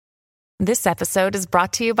This episode is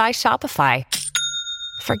brought to you by Shopify.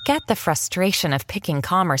 Forget the frustration of picking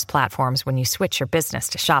commerce platforms when you switch your business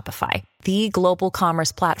to Shopify, the global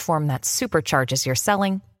commerce platform that supercharges your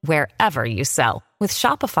selling wherever you sell. With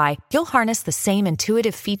Shopify, you'll harness the same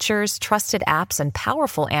intuitive features, trusted apps, and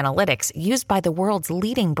powerful analytics used by the world's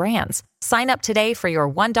leading brands. Sign up today for your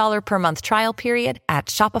 $1 per month trial period at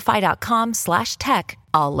shopify.com/tech,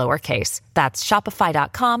 all lowercase. That's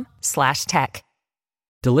shopify.com/tech.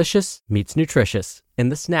 Delicious meets nutritious in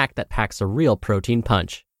the snack that packs a real protein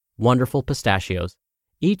punch. Wonderful Pistachios.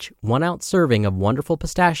 Each 1-ounce serving of Wonderful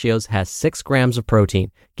Pistachios has 6 grams of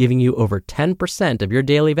protein, giving you over 10% of your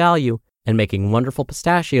daily value and making Wonderful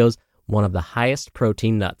Pistachios one of the highest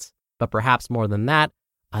protein nuts. But perhaps more than that,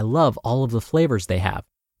 I love all of the flavors they have.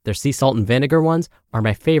 Their sea salt and vinegar ones are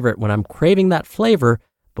my favorite when I'm craving that flavor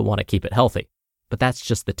but want to keep it healthy. But that's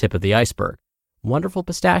just the tip of the iceberg. Wonderful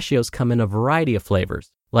Pistachios come in a variety of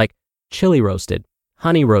flavors, like chili roasted,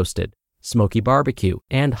 honey roasted, smoky barbecue,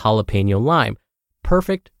 and jalapeno lime,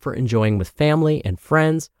 perfect for enjoying with family and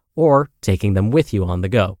friends or taking them with you on the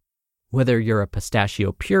go. Whether you're a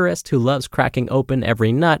pistachio purist who loves cracking open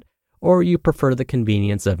every nut, or you prefer the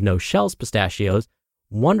convenience of no-shells pistachios,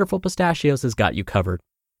 Wonderful Pistachios has got you covered.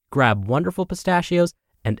 Grab Wonderful Pistachios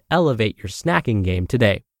and elevate your snacking game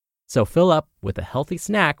today. So fill up with a healthy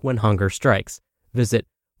snack when hunger strikes. Visit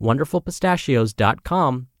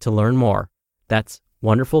wonderfulpistachios.com to learn more. That's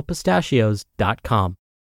wonderfulpistachios.com.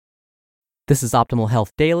 This is Optimal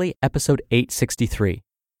Health Daily, episode 863.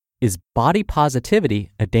 Is Body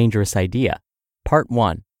Positivity a Dangerous Idea? Part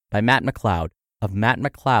 1 by Matt McLeod of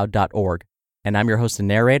mattmcleod.org. And I'm your host and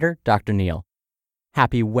narrator, Dr. Neil.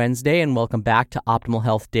 Happy Wednesday and welcome back to Optimal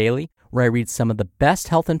Health Daily, where I read some of the best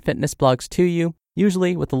health and fitness blogs to you,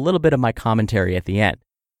 usually with a little bit of my commentary at the end.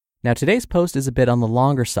 Now, today's post is a bit on the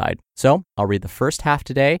longer side, so I'll read the first half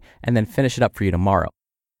today and then finish it up for you tomorrow.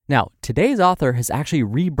 Now, today's author has actually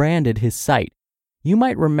rebranded his site. You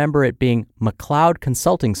might remember it being McLeod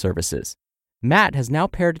Consulting Services. Matt has now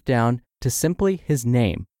pared it down to simply his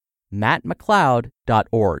name,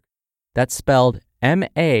 mattmcleod.org. That's spelled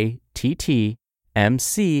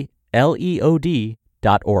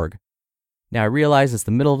mattmcleod.org. Now, I realize it's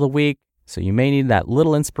the middle of the week, so you may need that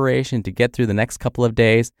little inspiration to get through the next couple of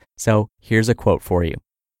days, so here's a quote for you.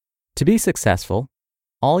 To be successful,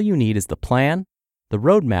 all you need is the plan, the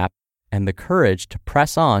roadmap, and the courage to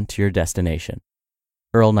press on to your destination.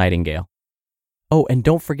 Earl Nightingale. Oh, and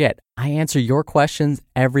don't forget, I answer your questions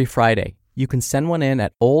every Friday. You can send one in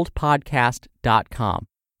at oldpodcast.com.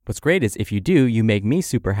 What's great is if you do, you make me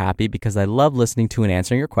super happy because I love listening to and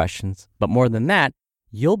answering your questions. But more than that,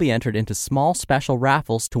 you'll be entered into small special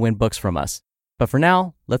raffles to win books from us. But for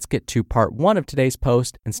now, let's get to part 1 of today's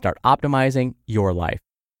post and start optimizing your life.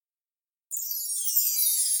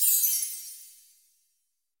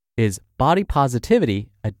 Is Body Positivity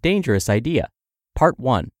a Dangerous Idea? Part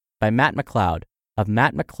 1 by Matt McLeod of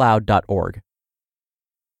mattmcleod.org.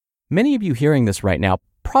 Many of you hearing this right now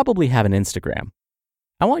probably have an Instagram.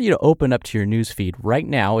 I want you to open up to your newsfeed right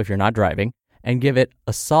now if you're not driving and give it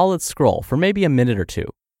a solid scroll for maybe a minute or two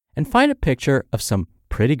and find a picture of some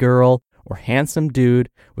pretty girl or handsome dude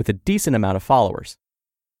with a decent amount of followers.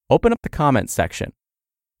 Open up the comments section.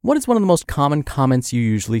 What is one of the most common comments you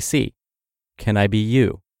usually see? Can I be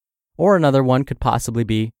you? Or another one could possibly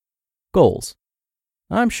be goals.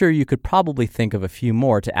 I'm sure you could probably think of a few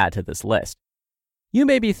more to add to this list. You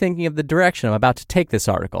may be thinking of the direction I'm about to take this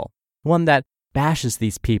article, one that bashes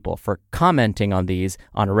these people for commenting on these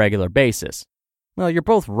on a regular basis. Well, you're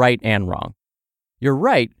both right and wrong. You're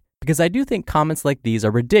right because I do think comments like these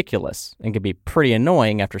are ridiculous and can be pretty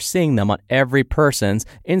annoying after seeing them on every person's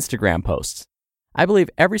Instagram posts. I believe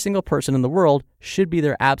every single person in the world should be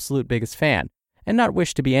their absolute biggest fan and not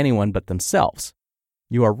wish to be anyone but themselves.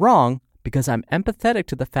 You are wrong because I'm empathetic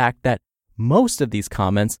to the fact that most of these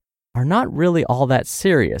comments are not really all that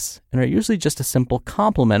serious and are usually just a simple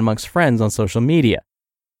compliment amongst friends on social media.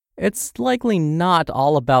 It's likely not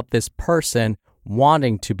all about this person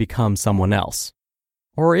wanting to become someone else.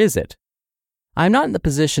 Or is it? I'm not in the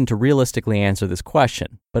position to realistically answer this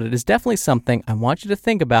question, but it is definitely something I want you to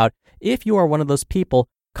think about if you are one of those people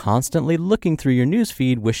constantly looking through your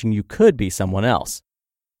newsfeed wishing you could be someone else.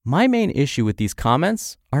 My main issue with these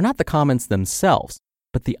comments are not the comments themselves,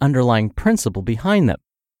 but the underlying principle behind them.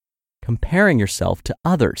 Comparing yourself to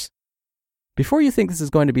others. Before you think this is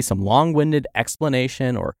going to be some long-winded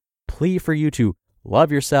explanation or plea for you to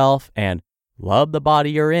love yourself and love the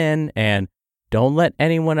body you're in and don't let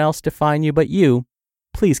anyone else define you but you,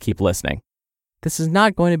 please keep listening. This is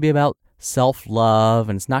not going to be about self-love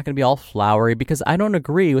and it's not going to be all flowery because I don't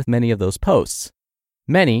agree with many of those posts.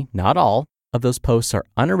 Many, not all, of those posts are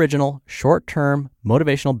unoriginal, short-term,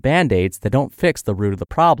 motivational band-aids that don't fix the root of the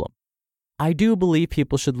problem. I do believe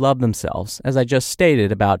people should love themselves, as I just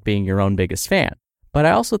stated about being your own biggest fan, but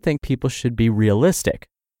I also think people should be realistic.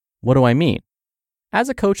 What do I mean? As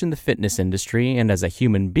a coach in the fitness industry and as a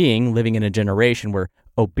human being living in a generation where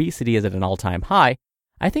obesity is at an all-time high,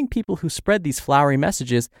 I think people who spread these flowery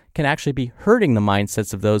messages can actually be hurting the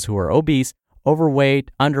mindsets of those who are obese,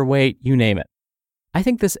 overweight, underweight, you name it. I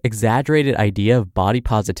think this exaggerated idea of body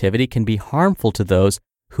positivity can be harmful to those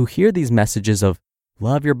who hear these messages of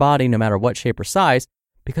love your body no matter what shape or size,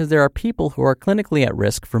 because there are people who are clinically at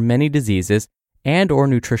risk for many diseases and or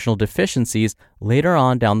nutritional deficiencies later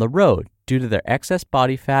on down the road due to their excess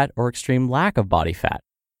body fat or extreme lack of body fat.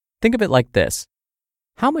 Think of it like this.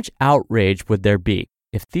 How much outrage would there be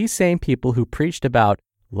if these same people who preached about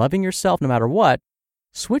loving yourself no matter what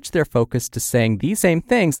switched their focus to saying these same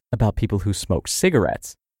things about people who smoke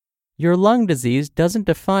cigarettes? Your lung disease doesn't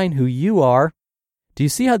define who you are. Do you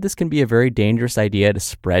see how this can be a very dangerous idea to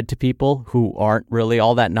spread to people who aren't really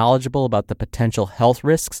all that knowledgeable about the potential health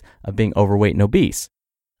risks of being overweight and obese?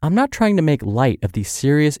 I'm not trying to make light of these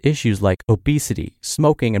serious issues like obesity,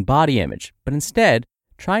 smoking, and body image, but instead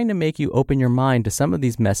trying to make you open your mind to some of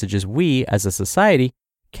these messages we, as a society,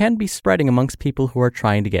 can be spreading amongst people who are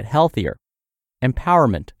trying to get healthier.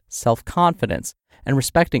 Empowerment, self-confidence, and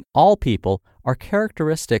respecting all people are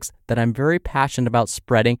characteristics that I'm very passionate about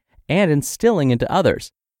spreading and instilling into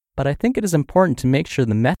others. But I think it is important to make sure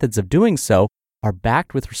the methods of doing so are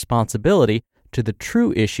backed with responsibility to the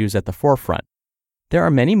true issues at the forefront. There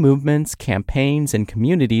are many movements, campaigns, and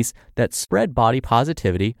communities that spread body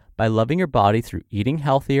positivity by loving your body through eating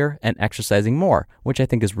healthier and exercising more, which I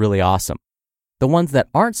think is really awesome. The ones that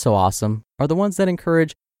aren't so awesome are the ones that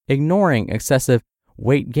encourage ignoring excessive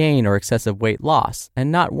weight gain or excessive weight loss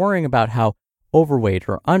and not worrying about how overweight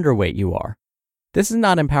or underweight you are. This is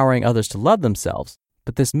not empowering others to love themselves,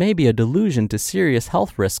 but this may be a delusion to serious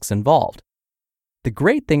health risks involved. The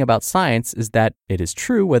great thing about science is that it is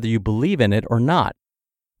true whether you believe in it or not.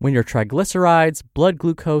 When your triglycerides, blood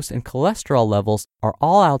glucose, and cholesterol levels are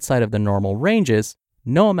all outside of the normal ranges,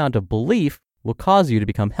 no amount of belief will cause you to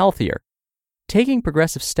become healthier. Taking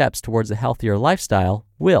progressive steps towards a healthier lifestyle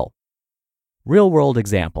will. Real-world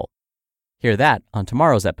example. Hear that on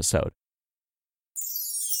tomorrow's episode.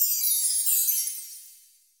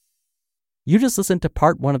 You just listened to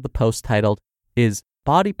part 1 of the post titled, Is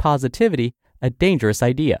Body Positivity a Dangerous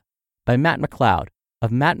Idea? By Matt McLeod of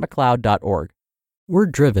mattmcleod.org. We're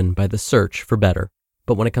driven by the search for better,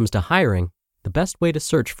 but when it comes to hiring, the best way to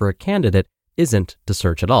search for a candidate isn't to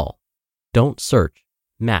search at all. Don't search,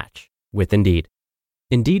 match with Indeed.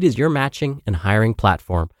 Indeed is your matching and hiring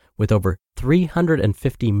platform with over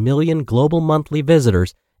 350 million global monthly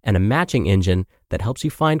visitors and a matching engine that helps you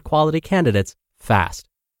find quality candidates fast.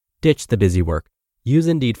 Ditch the busy work. Use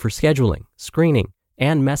Indeed for scheduling, screening,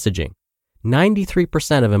 and messaging.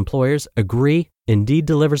 93% of employers agree Indeed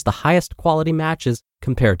delivers the highest quality matches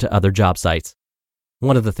compared to other job sites.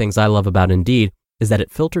 One of the things I love about Indeed is that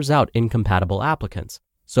it filters out incompatible applicants.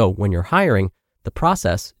 So when you're hiring, the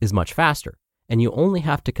process is much faster, and you only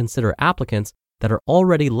have to consider applicants that are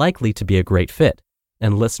already likely to be a great fit.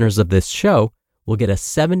 And listeners of this show will get a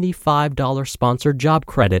 $75 sponsored job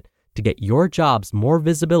credit to get your jobs more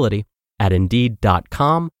visibility at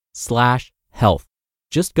Indeed.com/health.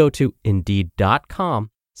 Just go to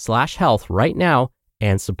Indeed.com/health right now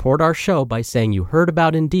and support our show by saying you heard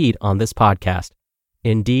about Indeed on this podcast.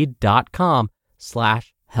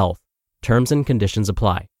 Indeed.com/health. Terms and conditions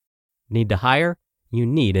apply. Need to hire? You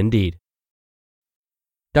need Indeed.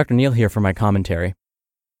 Dr. Neal here for my commentary.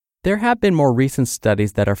 There have been more recent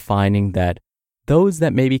studies that are finding that those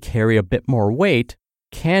that maybe carry a bit more weight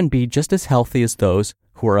can be just as healthy as those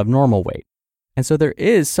who are of normal weight. And so there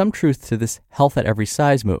is some truth to this health at every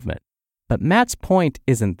size movement. But Matt's point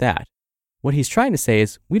isn't that. What he's trying to say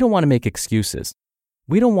is we don't want to make excuses.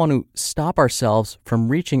 We don't want to stop ourselves from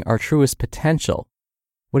reaching our truest potential.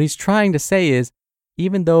 What he's trying to say is,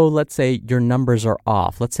 even though, let's say, your numbers are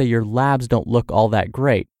off, let's say your labs don't look all that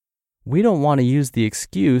great, we don't want to use the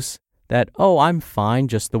excuse that, oh, I'm fine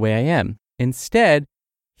just the way I am. Instead,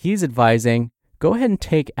 he's advising, go ahead and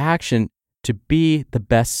take action to be the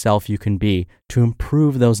best self you can be, to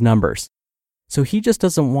improve those numbers. So he just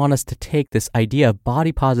doesn't want us to take this idea of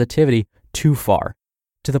body positivity too far,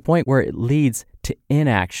 to the point where it leads to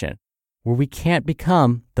inaction, where we can't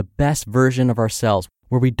become the best version of ourselves,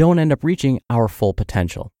 where we don't end up reaching our full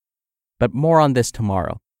potential. But more on this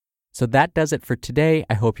tomorrow. So that does it for today.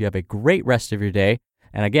 I hope you have a great rest of your day.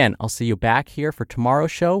 And again, I'll see you back here for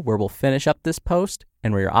tomorrow's show, where we'll finish up this post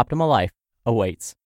and where your optimal life awaits.